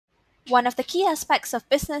One of the key aspects of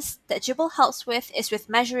business that Jibble helps with is with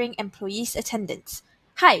measuring employees' attendance.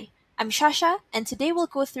 Hi, I'm Shasha, and today we'll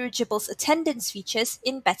go through Jibble's attendance features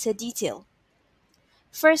in better detail.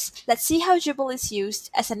 First, let's see how Jibble is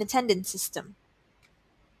used as an attendance system.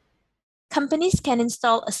 Companies can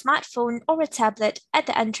install a smartphone or a tablet at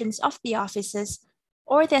the entrance of the offices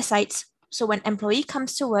or their sites, so when an employee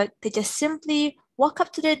comes to work, they just simply walk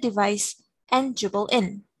up to the device and Jibble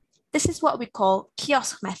in. This is what we call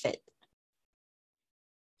kiosk method.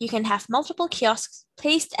 You can have multiple kiosks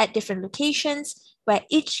placed at different locations where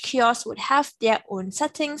each kiosk would have their own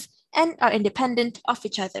settings and are independent of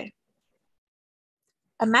each other.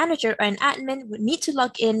 A manager or an admin would need to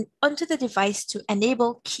log in onto the device to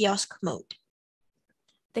enable kiosk mode.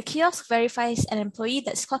 The kiosk verifies an employee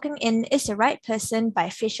that's clocking in is the right person by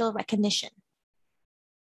facial recognition.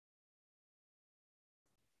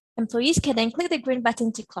 Employees can then click the green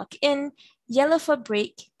button to clock in, yellow for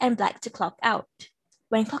break, and black to clock out.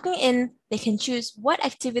 When clocking in, they can choose what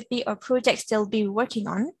activity or projects they'll be working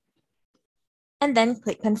on, and then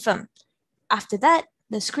click confirm. After that,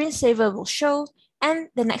 the screensaver will show, and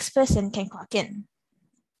the next person can clock in.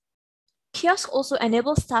 Kiosk also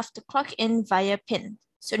enables staff to clock in via PIN.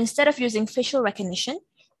 So instead of using facial recognition,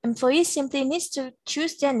 employees simply need to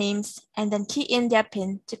choose their names and then key in their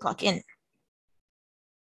PIN to clock in.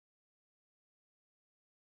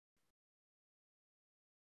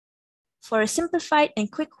 For a simplified and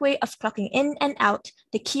quick way of clocking in and out,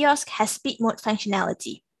 the kiosk has speed mode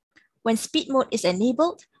functionality. When speed mode is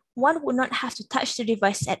enabled, one would not have to touch the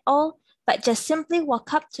device at all, but just simply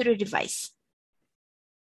walk up to the device.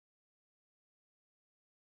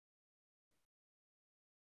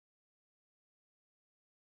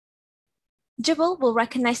 Jibble will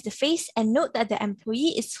recognize the face and note that the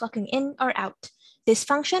employee is clocking in or out. This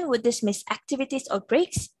function would dismiss activities or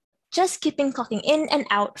breaks, just keeping clocking in and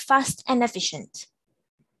out fast and efficient.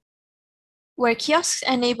 Where kiosks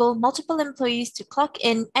enable multiple employees to clock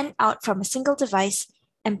in and out from a single device,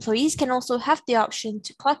 employees can also have the option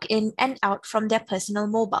to clock in and out from their personal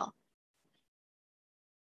mobile.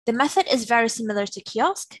 The method is very similar to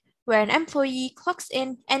kiosk, where an employee clocks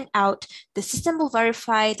in and out, the system will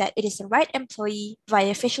verify that it is the right employee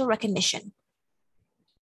via facial recognition,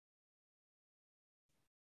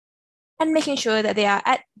 and making sure that they are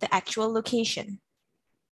at the actual location.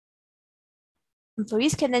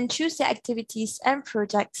 Employees can then choose their activities and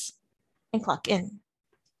projects and clock in.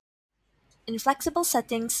 In flexible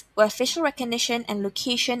settings, where facial recognition and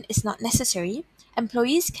location is not necessary,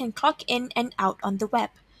 employees can clock in and out on the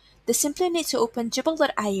web. They simply need to open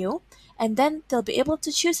jibble.io, and then they'll be able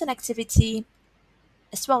to choose an activity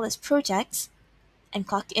as well as projects and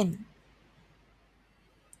clock in.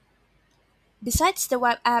 Besides the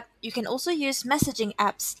web app, you can also use messaging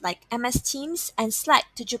apps like MS Teams and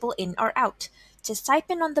Slack to Jibble in or out. Just type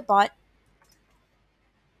in on the bot,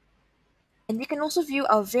 and you can also view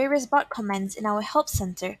our various bot comments in our help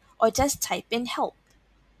center or just type in help.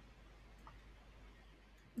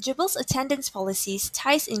 Jibble's attendance policies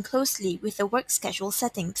ties in closely with the work schedule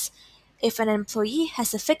settings. If an employee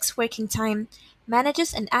has a fixed working time,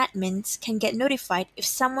 managers and admins can get notified if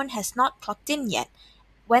someone has not clocked in yet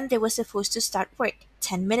when they were supposed to start work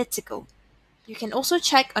 10 minutes ago. You can also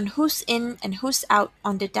check on who's in and who's out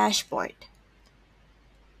on the dashboard,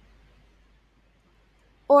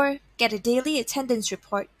 or get a daily attendance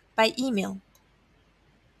report by email.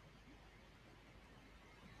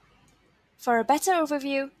 For a better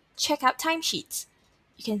overview, check out timesheets.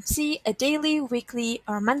 You can see a daily, weekly,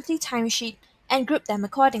 or monthly timesheet and group them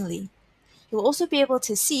accordingly. You'll also be able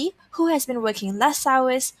to see who has been working less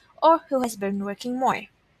hours or who has been working more.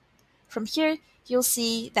 From here, you'll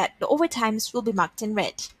see that the overtimes will be marked in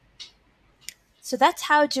red. So that's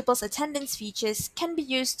how Jibble's attendance features can be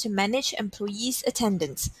used to manage employees'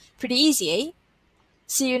 attendance. Pretty easy, eh?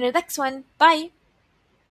 See you in the next one. Bye!